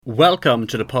Welcome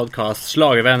to the podcast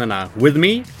Schlagervännerna with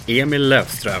me, Emil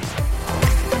Löfström.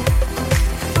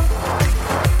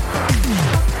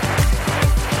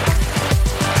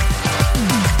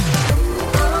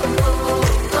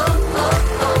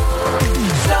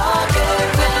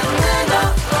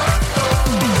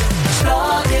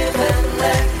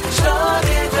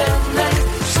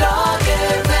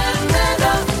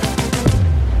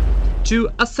 To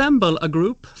assemble a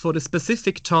group for the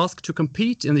specific task to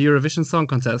compete in the Eurovision Song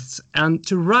Contest and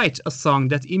to write a song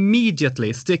that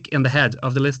immediately stick in the head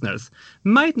of the listeners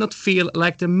might not feel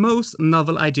like the most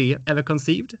novel idea ever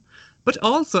conceived, but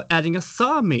also adding a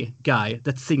Sami guy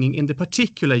that's singing in the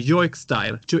particular yoik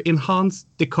style to enhance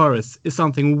the chorus is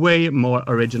something way more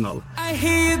original. I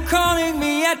hear you calling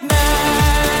me at night.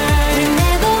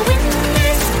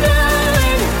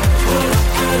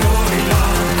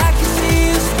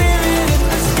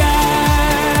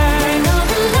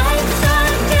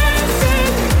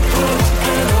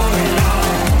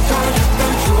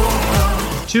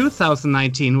 –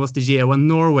 2019 was the year when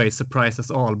Norway surprised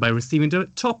us all by receiving the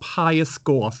top highest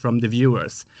score from the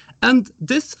viewers. And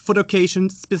this, for the occasion,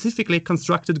 specifically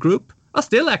constructed group are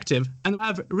still active and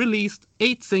have released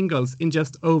 8 singles in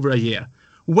just over a year.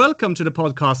 Welcome to the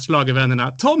podcast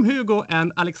Schlagervännerna, Tom Hugo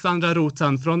and Alexandra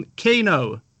Rotan from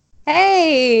Kano.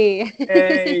 Hey!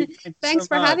 Hey, Thanks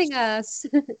for having us.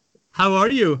 How are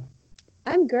you?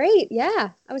 I'm great,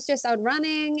 yeah. I was just out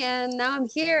running and now I'm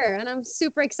here and I'm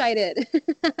super excited.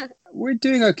 We're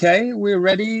doing okay. We're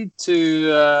ready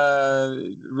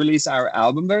to release our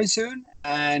album very soon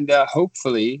and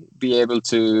hopefully be able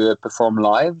to perform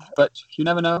live. But you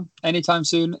never know, anytime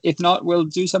soon. If not, we'll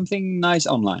do something nice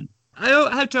online. I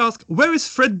have to ask, where is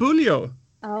Fred Buljo?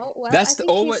 Oh, well, that's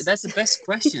the best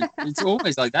question. It's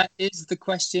always like that is the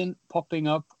question popping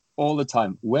up all the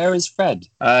time. Where is Fred?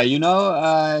 He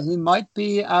might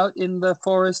be out in the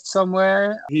forest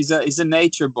somewhere. He's a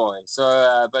nature boy.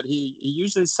 So, but he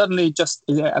usually suddenly just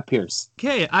appears.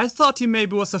 Okay, I thought he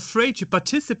maybe was afraid to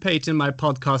participate in my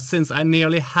podcast since I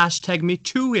nearly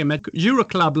 #MeToo him at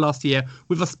Euroclub last year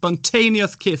with a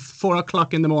spontaneous kiss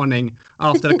 4:00 in the morning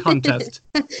after the contest.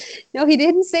 No, he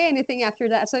didn't say anything after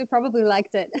that, so he probably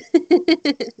liked it.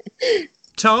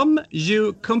 Tom,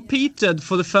 you competed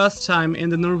for the first time in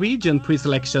the Norwegian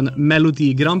pre-selection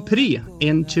Melodi Grand Prix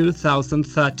in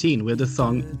 2013 with the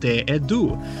song Det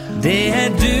du.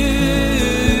 Det du,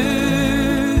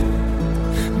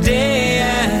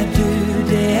 det du,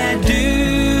 det du.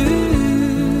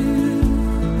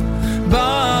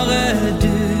 Bare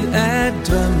du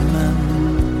drømmen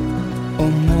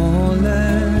og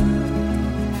målet.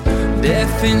 Det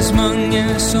finns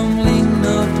mange som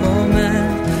ligner på meg.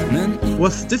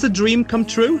 Was this a dream come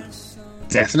true?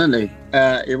 Definitely.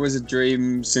 It was a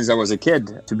dream since I was a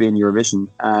kid to be in Eurovision.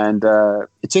 And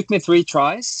it took me 3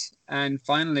 tries. And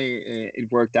finally,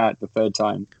 it worked out the 3rd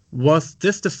time. Was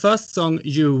this the first song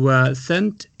you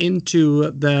sent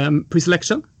into the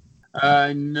pre-selection?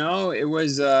 No, it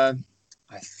was... I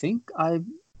think I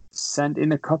sent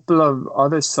in a couple of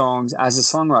other songs as a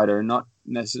songwriter, not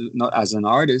as an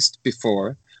artist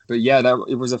before. But yeah,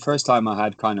 it was the first time I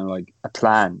had kind of like a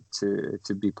plan to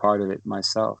be part of it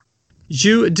myself.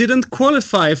 You didn't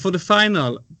qualify for the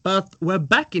final, but we're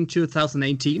back in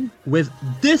 2018 with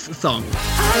this song. I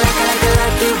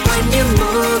like it when you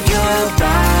move your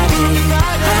body. I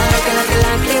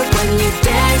like it when you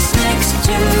dance next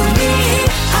to me.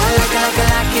 I like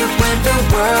it when the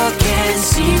world can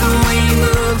see the way you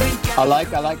move. I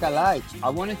like. I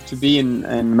wanted to be in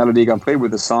Melodi Grand Prix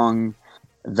with a song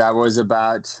that was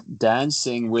about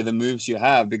dancing with the moves you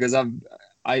have, because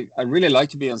I really like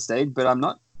to be on stage, but I'm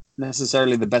not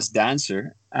necessarily the best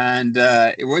dancer. And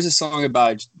it was a song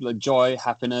about like joy,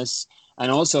 happiness,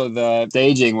 and also the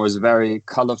staging was very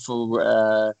colorful.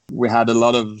 We had a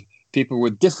lot of people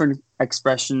with different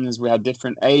expressions. We had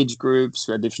different age groups.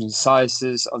 We had different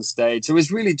sizes on stage. So it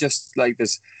was really just like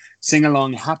this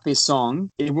sing-along happy song.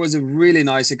 It was a really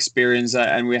nice experience,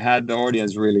 and we had the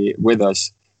audience really with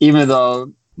us. Even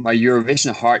though my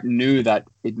Eurovision heart knew that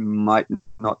it might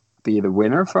not be the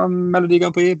winner from Melodi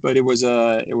Grand Prix, but it was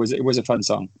a fun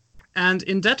song. And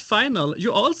in that final,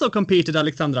 you also competed,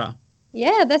 Alexandra.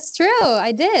 Yeah, that's true.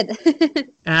 I did.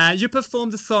 You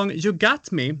performed the song You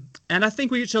Got Me, and I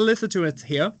think we shall listen to it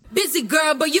here. Busy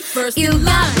girl, but you first. You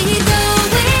got me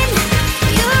going,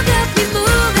 you got me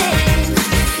moving,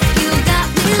 you got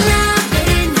me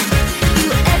loving you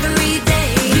every day.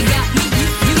 You got me,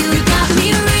 you got me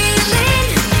reeling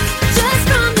just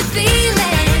from the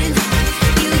feeling.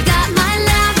 You got my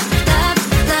love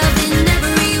in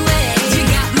every way. You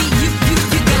got me,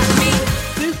 you got me.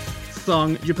 This song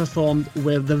you performed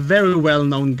with the very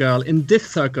well-known girl in diss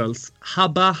circles,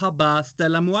 Habba Habba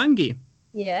Stella Mwangi.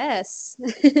 Yes.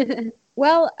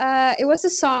 Well, it was a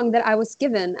song that I was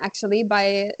given actually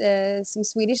by some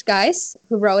Swedish guys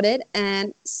who wrote it,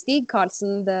 and Stig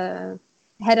Karlsson, the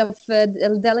head of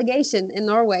the delegation in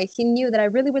Norway, he knew that I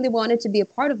really, really wanted to be a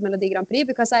part of Melodi Grand Prix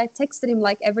because I texted him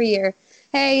like every year,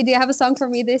 hey, do you have a song for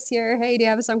me this year? Hey, do you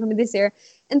have a song for me this year?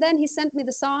 And then he sent me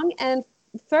the song, and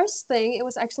first thing, it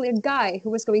was actually a guy who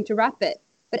was going to rap it,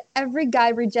 but every guy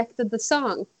rejected the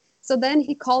song. So then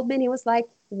he called me and he was like,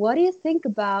 what do you think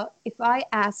about if I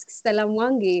ask Stella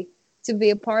Mwangi to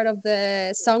be a part of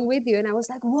the song with you? And I was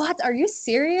like, what? Are you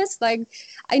serious? Like,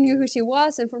 I knew who she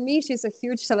was. And for me, she's a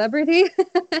huge celebrity.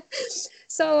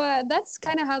 So that's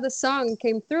kind of how the song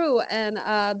came through. And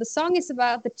the song is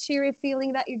about the cheery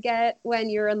feeling that you get when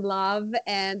you're in love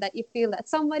and that you feel that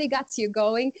somebody got you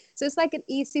going. So it's like an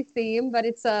easy theme, but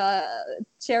it's a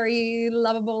cherry,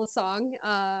 lovable song.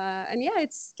 And yeah,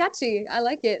 it's catchy. I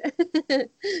like it.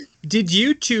 Did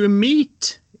you two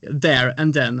meet there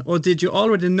and then, or did you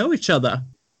already know each other?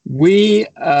 We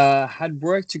had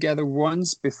worked together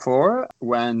once before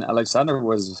when Alexandra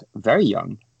was very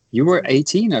young. You were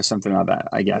 18 or something like that,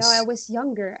 I guess. No, I was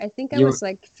younger. I think I was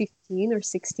like 15 or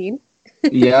 16.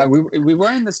 Yeah, we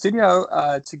were in the studio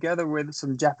together with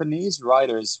some Japanese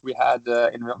writers. We had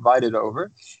invited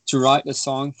over to write a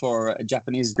song for a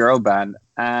Japanese girl band.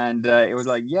 And it was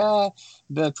like, yeah,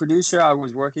 the producer I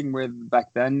was working with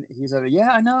back then, he said,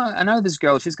 yeah, I know this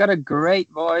girl. She's got a great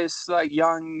voice, like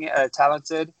young,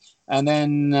 talented. And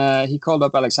then he called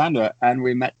up Alexandra and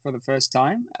we met for the first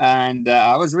time. And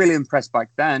I was really impressed back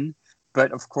then.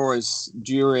 But of course,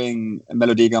 during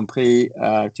Melodi Grand Prix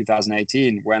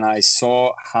 2018, when I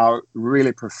saw how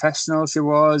really professional she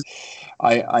was,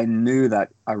 I knew that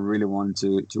I really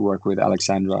wanted to work with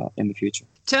Alexandra in the future.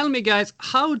 Tell me, guys,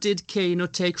 how did Keino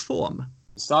take form?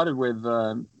 It started with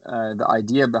the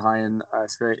idea behind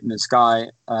Spirit in the Sky.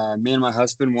 Me and my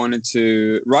husband wanted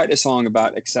to write a song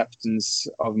about acceptance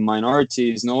of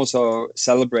minorities and also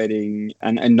celebrating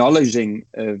and acknowledging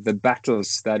the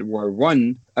battles that were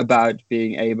won about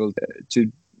being able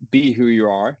to be who you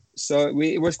are. So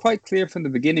it was quite clear from the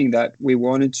beginning that we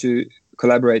wanted to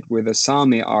collaborate with a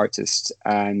Sami artist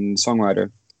and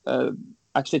songwriter.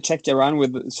 Actually checked around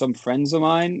with some friends of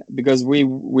mine because we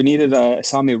needed a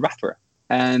Sami rapper.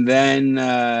 And then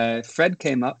Fred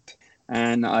came up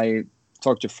and I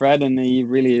talked to Fred and he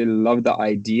really loved the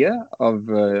idea of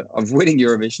winning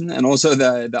Eurovision and also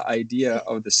the idea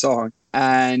of the song.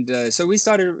 And so we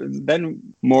started then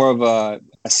more of a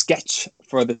sketch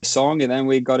for the song. And then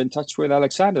we got in touch with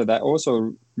Alexandra that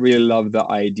also really loved the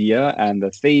idea and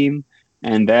the theme.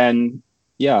 And then,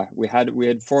 yeah, we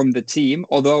had formed the team,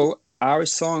 although our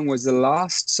song was the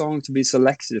last song to be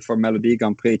selected for Melodi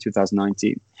Grand Prix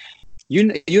 2019.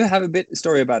 You have a bit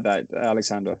story about that,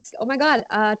 Alexandra. Oh my God,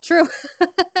 true.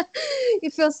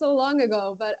 It feels so long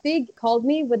ago, but Stig called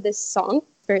me with this song,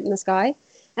 Spirit in the Sky,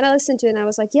 and I listened to it and I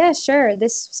was like, yeah, sure,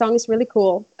 this song is really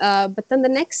cool. But then the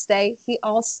next day, he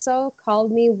also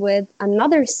called me with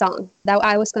another song that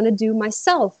I was going to do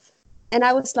myself. And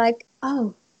I was like,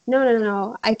 oh,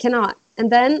 no, I cannot. And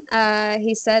then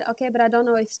he said, okay, but I don't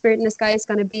know if Spirit in the Sky is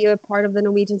going to be a part of the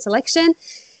Norwegian selection.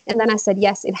 And then I said,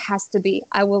 yes, it has to be.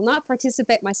 I will not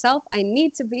participate myself. I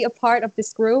need to be a part of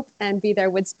this group and be there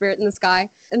with Spirit in the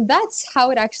Sky. And that's how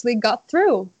it actually got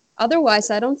through. Otherwise,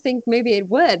 I don't think maybe it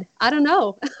would. I don't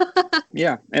know.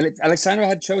 Yeah. And Alexandra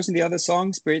had chosen the other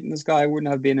song, Spirit in the Sky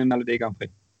wouldn't have been in Melodi Grand Prix.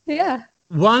 Yeah.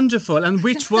 Wonderful. And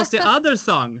which was the other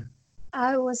song?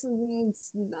 I was in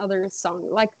another song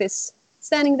like this.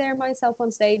 Standing there myself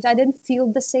on stage, I didn't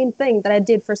feel the same thing that I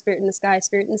did for Spirit in the Sky.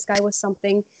 Spirit in the Sky was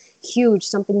something huge,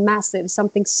 something massive,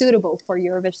 something suitable for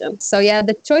Eurovision. So yeah,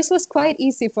 the choice was quite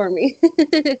easy for me.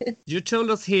 You told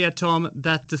us here, Tom,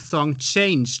 that the song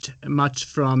changed much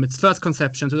from its first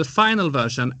conception to the final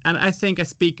version. And I think I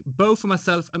speak both for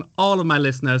myself and all of my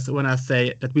listeners when I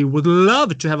say that we would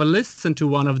love to have a listen to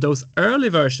one of those early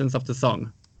versions of the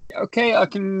song. Okay, I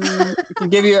can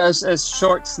give you a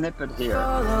short snippet here.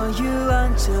 Follow you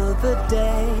until the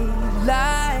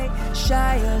daylight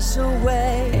shies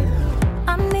away.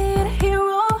 I need a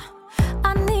hero,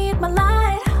 I need my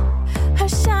light. Her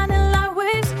shining light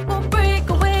waves will break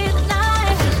away the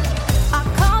night. I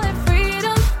call it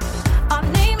freedom, our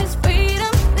name is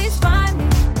freedom. Please find me,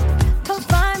 come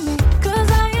find me, 'cause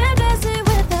I am dancing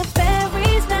with the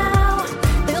fairies now.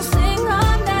 They'll sing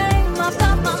our name, I've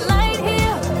got my light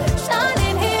here,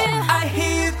 shining here. I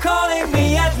hear you calling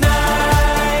me at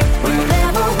night,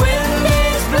 whenever wind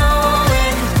is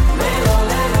blowing.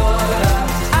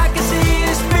 I can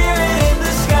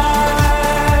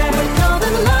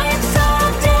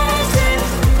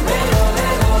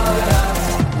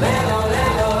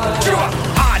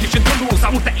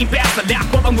импеса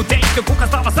ляпала мутейка кука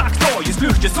стала сакто и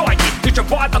слушай сои ты че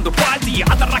потом до пальцы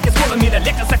а раки свола мира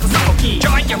лека секса сауки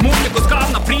чайня музыку скал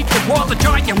на притче вода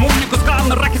чайня музыку скал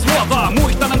на раки свола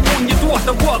мой там не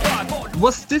туата вода.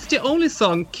 Was this the only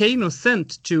song Kano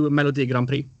sent to Melodi Grand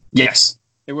Prix? Yes,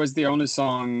 it was the only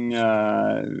song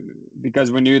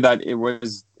because we knew that it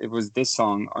was this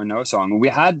song or no song. We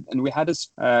had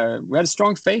a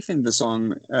strong faith in the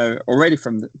song already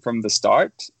from the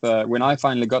start. When I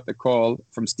finally got the call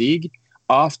from Stig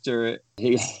after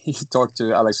he talked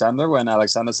to Alexander, when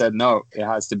Alexander said no, it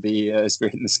has to be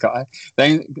Spirit in the Sky.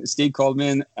 Then Stig called me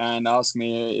in and asked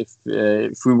me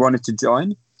if we wanted to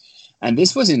join. And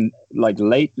this was in like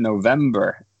late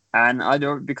November. And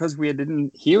because we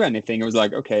didn't hear anything, it was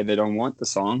like, okay, they don't want the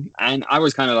song. And I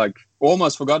was kind of like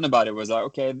almost forgotten about it. It was like,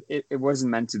 okay, it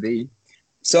wasn't meant to be.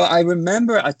 So I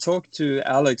remember I talked to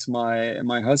Alex,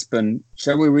 my husband,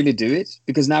 shall we really do it?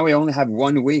 Because now we only have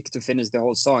 1 week to finish the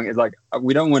whole song. It's like,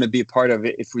 we don't want to be a part of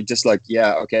it if we just like,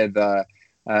 yeah, okay, the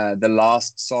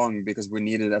last song because we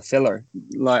needed a filler.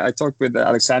 Like I talked with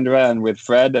Alexandra and with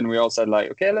Fred, and we all said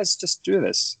like, okay, let's just do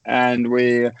this. And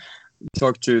we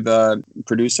talked to the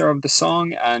producer of the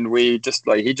song, and we just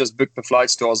like he just booked the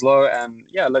flights to Oslo, and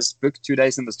yeah, let's book 2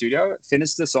 days in the studio,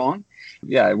 finish the song.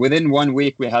 Yeah, within 1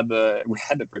 week we had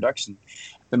the production.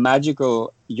 The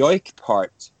magical yoik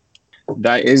part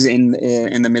that is in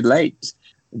the middle eight.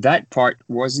 That part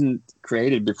wasn't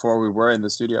created before we were in the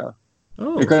studio.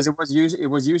 Oh. Because it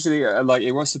was usually like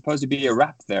it was supposed to be a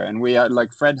rap there, and we had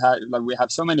like we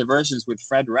have so many versions with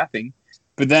Fred rapping,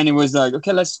 but then it was like,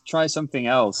 okay, let's try something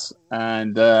else.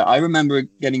 And I remember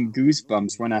getting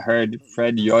goosebumps when I heard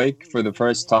Fred yoik for the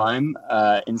first time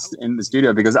in the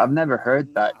studio, because I've never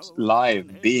heard that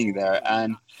live being there.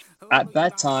 And at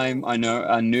that time, I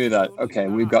knew that, okay,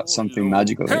 we've got something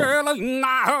magical here.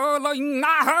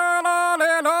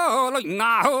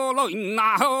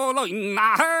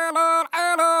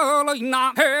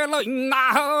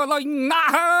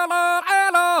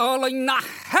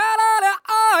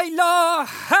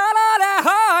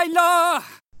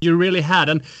 You really had.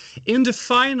 And in the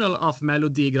final of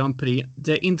Melodi Grand Prix,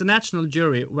 the international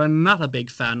jury were not a big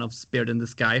fan of Spirit in the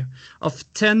Sky. Of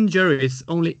 10 juries,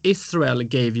 only Israel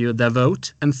gave you their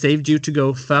vote and saved you to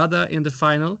go further in the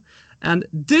final. And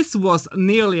this was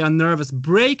nearly a nervous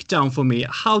breakdown for me.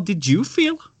 How did you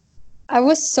feel? I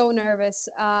was so nervous.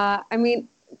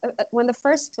 When the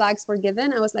first flags were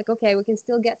given, I was like, okay, we can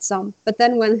still get some. But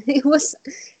then when it was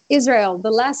Israel, the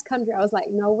last country, I was like,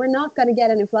 no, we're not going to get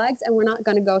any flags and we're not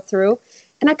going to go through.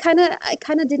 And I kind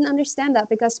of didn't understand that,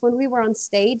 because when we were on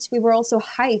stage, we were also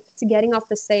hyped to getting off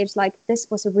the stage. Like, this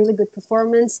was a really good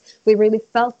performance. We really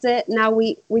felt it. Now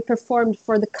we performed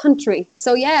for the country.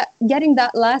 So yeah, getting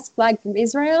that last flag from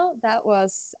Israel, I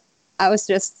was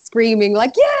just screaming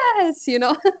like, yes, you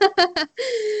know.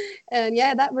 And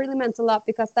yeah, that really meant a lot,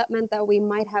 because that meant that we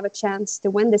might have a chance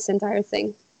to win this entire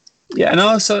thing. Yeah, and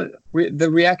also the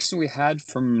reaction we had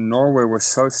from Norway was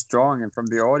so strong, and from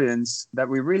the audience, that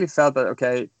we really felt that,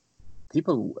 okay,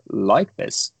 people like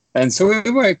this. And so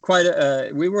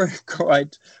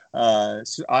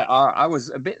I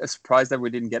was a bit surprised that we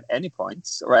didn't get any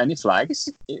points or any flags.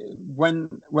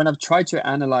 When I've tried to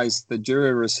analyze the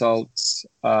jury results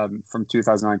from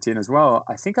 2019 as well,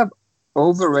 I think I've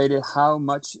overrated how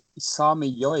much Sami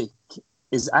yoik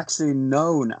is actually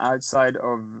known outside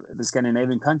of the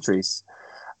Scandinavian countries.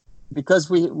 Because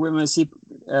when we see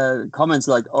comments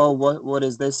like, "Oh, what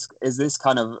is this? Is this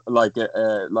kind of like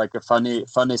a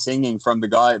funny singing from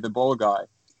the ball guy?"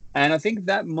 And I think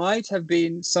that might have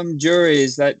been some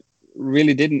juries that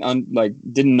really didn't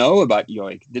know about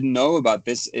yoik, didn't know about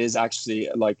this is actually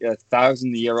like a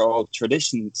 1,000-year-old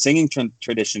singing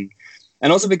tradition.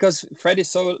 And also because Fred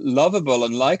is so lovable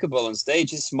and likable on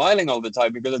stage, he's smiling all the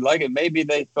time because maybe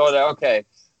they thought, okay,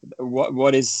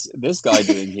 what is this guy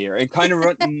doing here? And kind of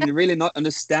really not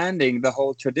understanding the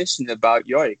whole tradition about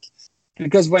yoik.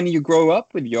 Because when you grow up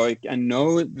with yoik and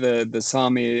know the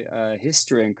Sami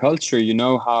history and culture, you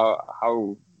know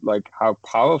how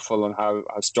powerful and how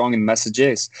strong the message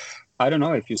is. I don't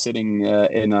know if you're sitting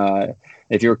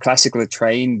if you're a classically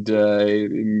trained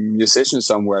musician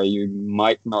somewhere, you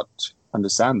might not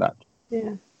understand that.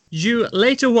 Yeah. You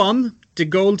later won the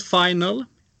gold final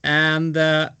and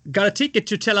got a ticket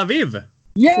to Tel Aviv.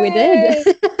 Yeah, We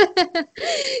did.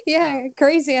 Yeah,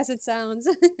 crazy as it sounds.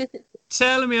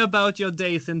 Tell me about your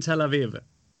days in Tel Aviv.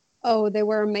 Oh, they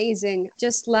were amazing.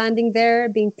 Just landing there,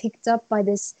 being picked up by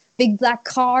this big black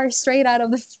car straight out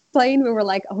of the plane. We were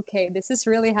like, okay, this is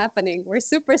really happening. We're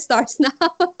superstars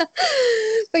now.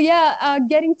 But yeah,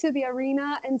 getting to the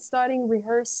arena and starting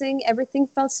rehearsing, everything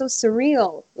felt so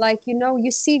surreal. Like, you know, you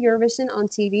see Eurovision on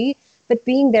TV, but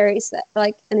being there is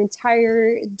like an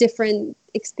entire different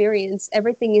experience.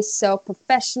 Everything is so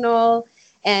professional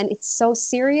and it's so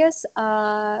serious.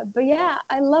 But yeah,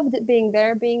 I loved it being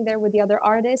there with the other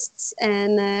artists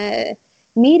and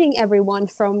meeting everyone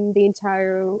from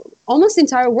the almost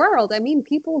entire world. I mean,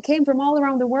 people came from all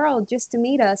around the world just to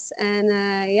meet us. And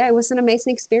yeah, it was an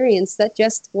amazing experience that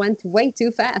just went way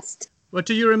too fast. What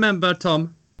do you remember,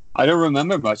 Tom? I don't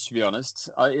remember much, to be honest.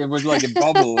 It was like a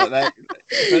bubble. But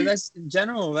that's in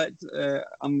general. That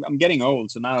I'm getting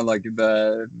old, so now like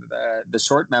the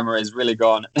short memory is really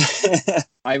gone.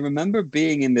 I remember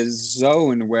being in this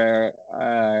zone where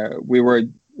we were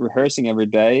rehearsing every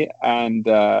day, and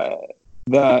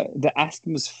the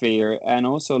atmosphere and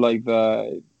also like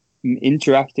the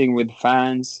interacting with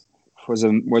fans was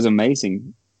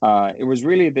amazing. It was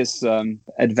really this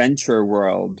adventure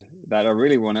world that I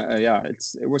really want to.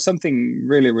 It was something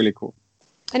really, really cool.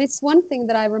 And it's one thing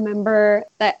that I remember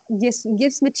that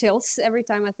gives me chills every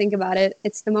time I think about it.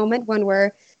 It's the moment when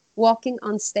we're walking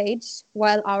on stage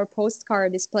while our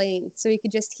postcard is playing. So you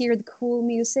could just hear the cool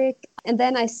music. And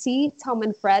then I see Tom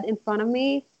and Fred in front of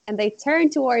me, and they turn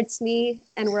towards me,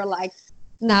 and we're like,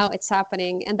 now it's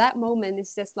happening. And that moment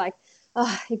is just like,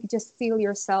 you could just feel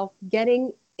yourself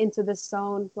getting into the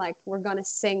zone, like we're gonna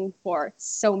sing for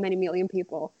so many million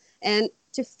people. And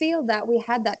to feel that we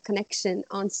had that connection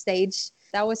on stage,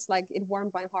 that was like, it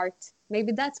warmed my heart.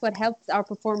 Maybe that's what helped our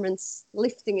performance,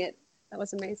 lifting it. That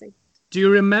was amazing. Do you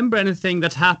remember anything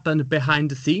that happened behind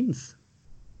the scenes?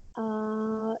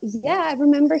 Yeah, I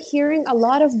remember hearing a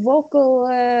lot of vocal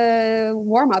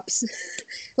warm-ups.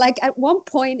 Like at one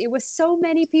point, it was so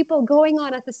many people going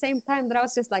on at the same time that I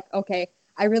was just like, okay,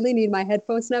 I really need my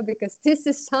headphones now because this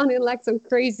is sounding like some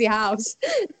crazy house.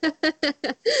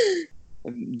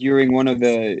 During one of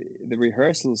the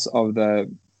rehearsals of I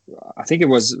think it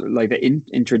was like the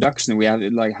introduction, we had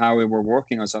like how we were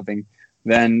working or something.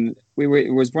 Then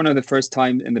it was one of the first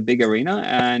time in the big arena,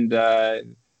 and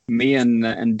me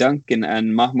and Duncan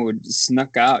and Mahmoud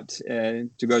snuck out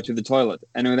to go to the toilet.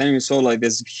 And then we saw like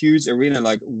this huge arena,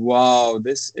 like, wow,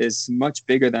 this is much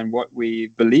bigger than what we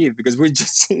believed, because we're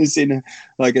just in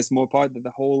like a small part of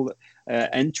the whole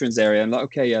entrance area. And like,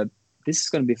 okay, yeah, this is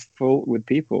going to be full with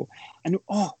people. And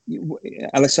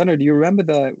Alexander, do you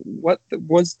remember what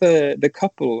was the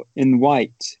couple in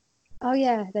white? Oh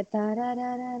yeah,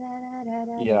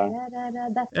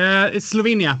 It's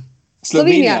Slovenia.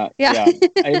 Slovenia, yeah.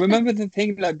 I remember the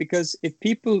thing, like, because if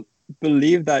people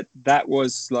believe that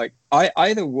was like,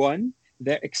 either one,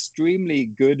 they're extremely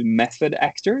good method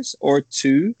actors, or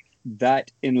two, that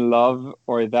in love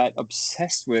or that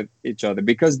obsessed with each other,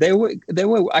 because they were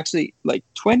actually like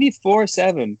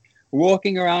 24/7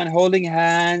 walking around, holding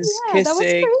hands,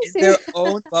 kissing in their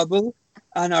own bubble.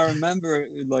 And I remember,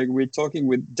 like, we're talking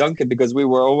with Duncan, because we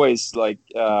were always like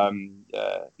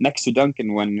next to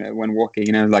Duncan when walking,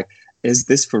 and I was like, is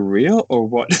this for real or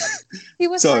what? He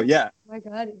was so like, yeah. Oh my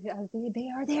God,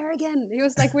 they are there again. He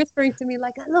was like whispering to me,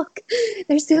 like, look,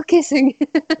 they're still kissing.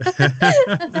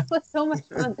 That was so much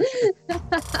fun.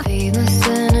 Видно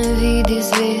се на види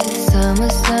звезд, само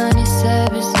стани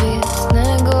себе звезд,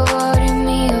 не говори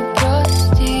ми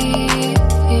прости.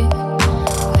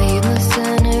 Видно се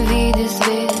на види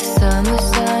звезд, само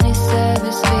стани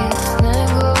себе звезд, не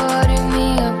говори ми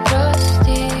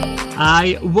прости.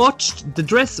 I watched the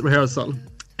dress rehearsal,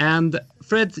 and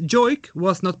Fred Joik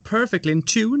was not perfectly in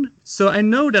tune, so I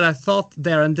know that I thought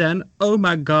there and then, oh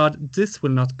my God, this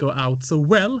will not go out so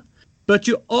well. But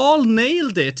you all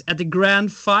nailed it at the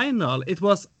grand final. It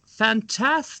was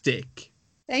fantastic.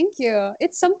 Thank you.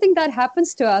 It's something that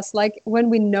happens to us, like when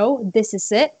we know this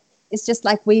is it, it's just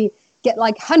like we get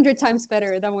like 100 times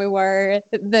better than we were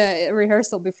the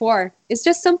rehearsal before. It's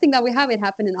just something that we have. It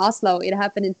happened in Oslo. It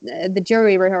happened in the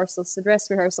jury rehearsals, the dress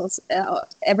rehearsals,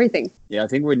 everything. Yeah, I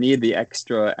think we need the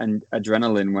extra and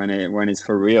adrenaline when it's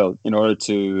for real, in order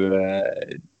to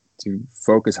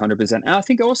focus 100%. And I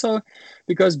think also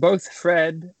because both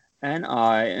Fred and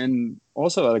I, and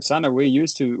also Alexander,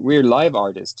 we're live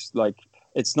artists. Like,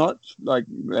 it's not like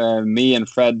me and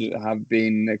Fred have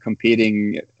been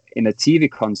competing in a TV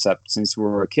concept since we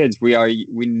were kids. We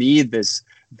need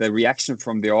the reaction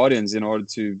from the audience in order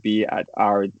to be at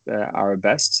our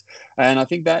best. And I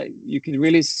think that you can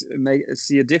really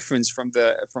see a difference from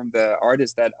the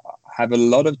artists that have a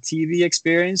lot of TV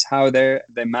experience, how they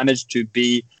manage to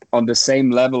be on the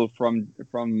same level from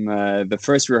the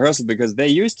first rehearsal, because they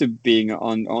used to being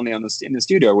only in the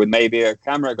studio with maybe a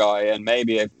camera guy and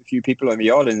maybe a few people in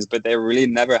the audience, but they really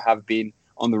never have been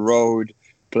on the road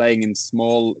playing in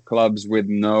small clubs with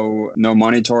no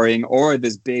monitoring or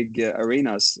this big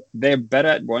arenas. They're better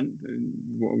at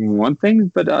one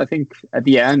thing, but I think at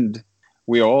the end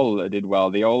we all did well.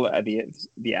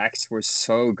 The acts were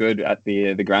so good at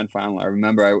the grand final. I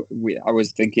remember I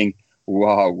was thinking,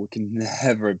 wow, we can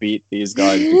never beat these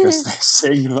guys because they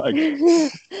sing like.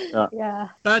 Yeah.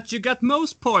 But you got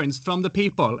most points from the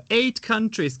people. 8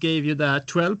 countries gave you the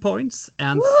 12 points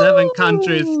and 7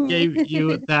 countries gave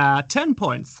you the 10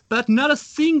 points. But not a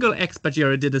single expert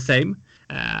jury did the same.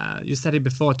 You said it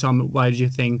before, Tom. Why do you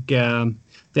think the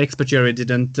expert jury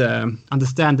didn't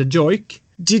understand the joke?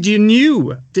 Did you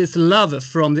knew this love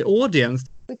from the audience?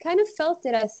 We kind of felt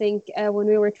it, I think, when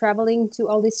we were traveling to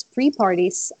all these free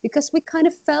parties, because we kind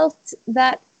of felt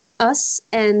that us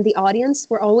and the audience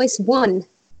were always one.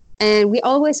 And we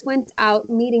always went out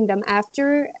meeting them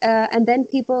after. And then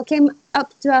people came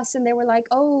up to us and they were like,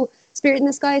 oh, Spirit in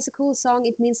the Sky is a cool song.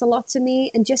 It means a lot to me.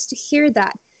 And just to hear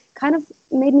that kind of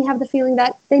made me have the feeling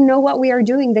that they know what we are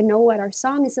doing. They know what our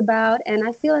song is about. And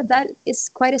I feel that is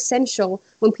quite essential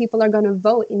when people are going to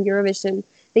vote in Eurovision.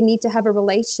 They need to have a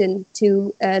relation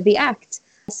to the act.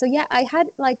 So yeah, I had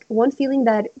like one feeling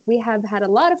that we have had a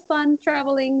lot of fun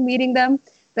traveling, meeting them,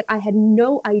 but I had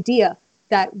no idea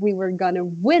that we were gonna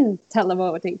win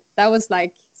televoting. That was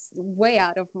like way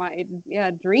out of my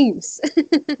dreams.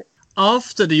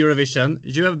 After the Eurovision,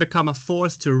 you have become a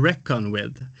force to reckon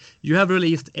with. You have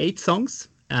released 8 songs,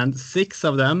 and 6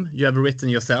 of them you have written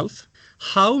yourself.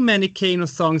 How many Kano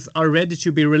songs are ready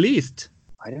to be released?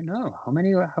 I don't know. How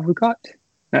many have we got?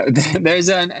 There's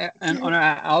an on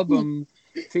our album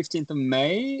 15th of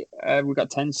May, we got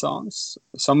 10 songs.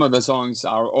 Some of the songs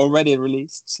are already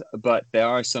released, but there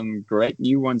are some great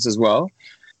new ones as well.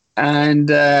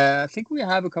 And I think we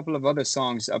have a couple of other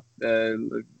songs up,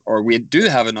 or we do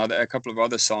have a couple of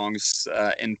other songs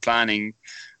in planning.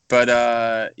 But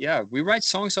yeah, we write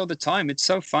songs all the time. It's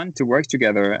so fun to work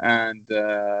together, and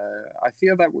I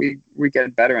feel that we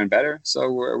get better and better.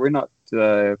 So we're not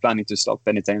planning to stop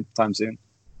anytime soon.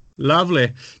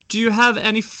 Lovely. Do you have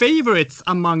any favorites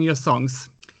among your songs?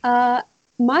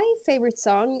 My favorite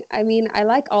song, I mean, I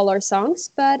like all our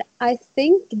songs, but I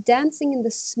think Dancing in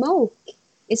the Smoke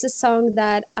is a song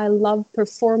that I love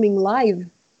performing live.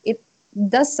 It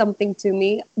does something to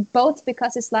me, both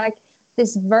because it's like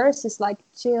this verse is like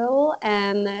chill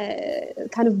and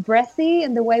kind of breathy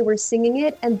in the way we're singing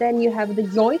it, and then you have the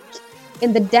yoik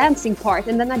in the dancing part,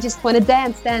 and then I just want to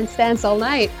dance all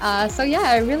night. So yeah,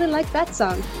 I really like that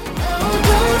song.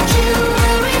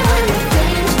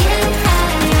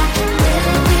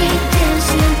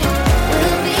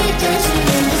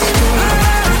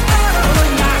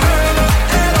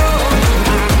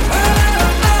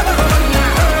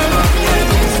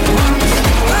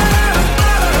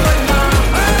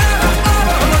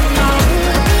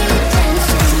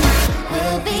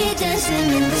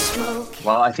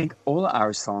 Well, I think all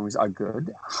our songs are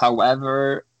good.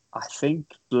 However, I think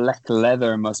Black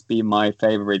Leather must be my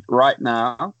favorite right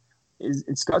now.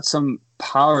 It's got some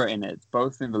power in it,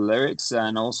 both in the lyrics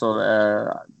and also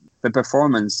the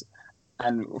performance.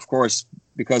 And of course,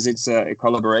 because it's a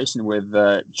collaboration with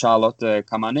Charlotte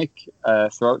Kamanik, a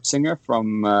throat singer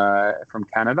from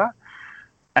Canada.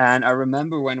 And I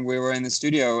remember when we were in the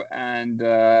studio and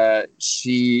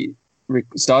she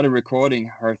started recording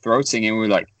her throat singing, we were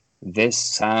like, this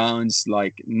sounds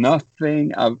like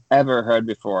nothing I've ever heard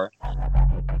before.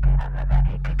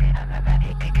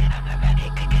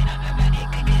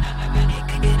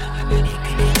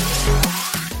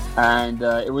 And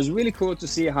it was really cool to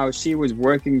see how she was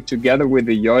working together with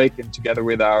the yoik and together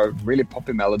with our really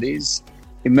poppy melodies.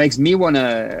 It makes me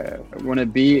wanna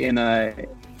be in a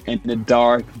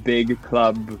dark big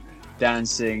club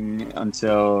dancing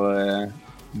until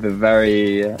the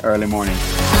very early morning.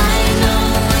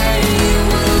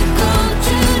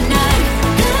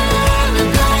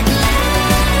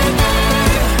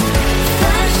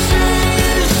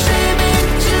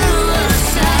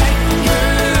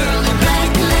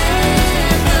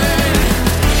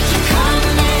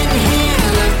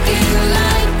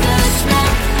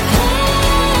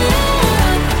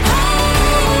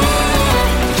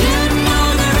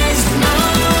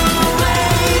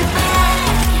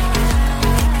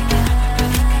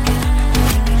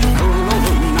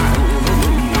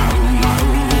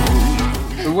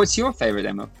 What's your favorite,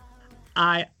 Emma?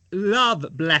 I love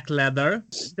Black Leather.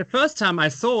 The first time I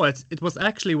saw it, it was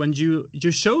actually when you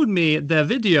showed me the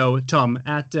video, Tom,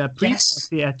 at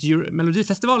pre-party at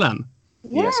Melodifestivalen.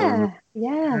 Yes, I Yeah, remember.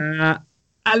 yeah.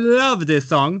 I love this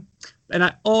song, and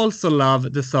I also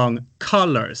love the song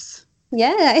 "Colors."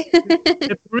 Yeah.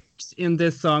 The bridge in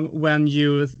this song when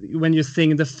you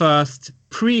sing the first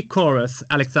pre-chorus,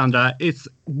 Alexandra, it's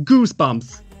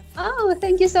goosebumps. Oh,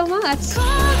 thank you so much.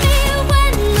 Call me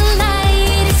when the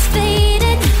light is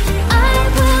fading. I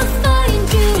will find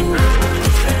you.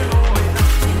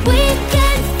 We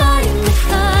can find the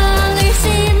colors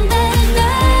in the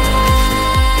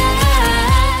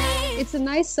night. It's a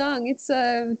nice song. It's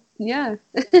yeah.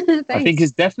 I think Thanks.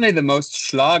 it's definitely the most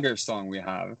Schlager song we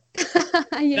have.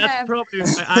 Yeah, That's probably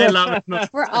why I love it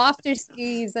most. for after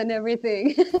skis and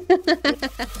everything.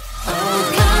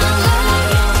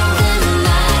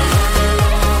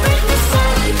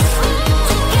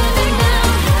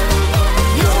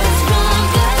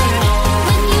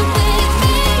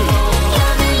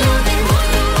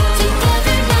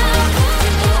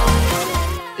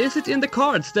 Is it in the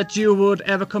cards that you would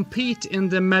ever compete in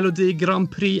the Melody Grand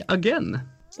Prix again?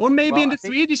 Or maybe Well, in the I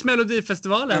think- Swedish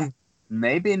Melodifestivalen?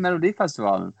 Maybe in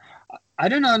Melodifestivalen. I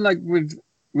don't know. Like we're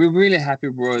really happy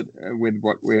with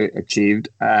what we achieved,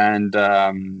 and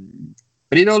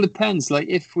but it all depends. Like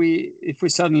if we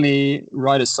suddenly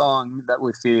write a song that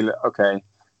we feel okay,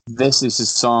 this is a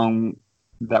song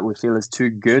that we feel is too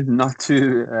good not to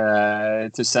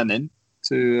send in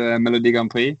to Melody Grand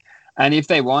Prix, and if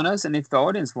they want us, and if the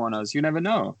audience want us, you never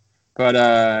know. But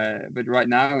right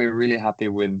now we're really happy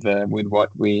with what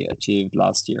we achieved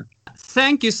last year.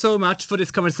 Thank you so much for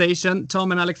this conversation,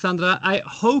 Tom and Alexandra. I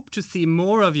hope to see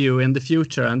more of you in the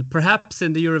future and perhaps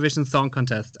in the Eurovision Song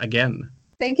Contest again.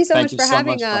 Thank you so Thank much you for so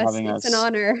having much for us. having It's us. an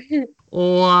honor.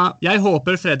 Og jeg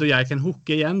håper Fred og jeg kan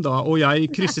hooke igjen da, og jeg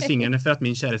krysser fingrene for at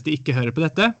min kjæreste ikke hører på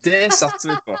dette. Det satser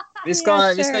vi på. Vi skal,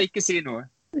 Yeah, vi skal sure. ikke si noe.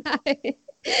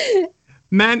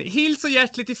 Men hils så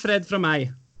hjertelig til Fred fra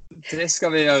meg. Det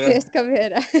skal vi gjøre. Det skal vi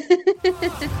gjøre.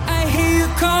 I hear you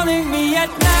calling me at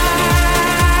night.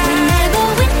 When the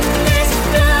wind is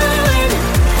blowing,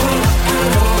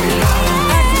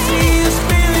 I can see you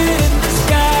spirit in the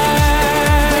sky.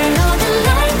 when all the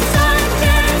lights are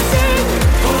dancing,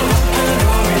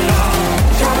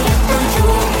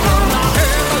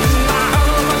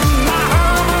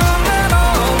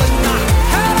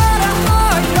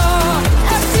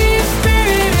 I see you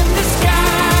spirit in the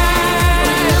sky.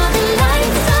 when all the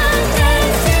lights are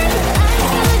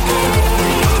dancing,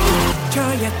 저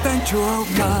였던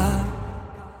조가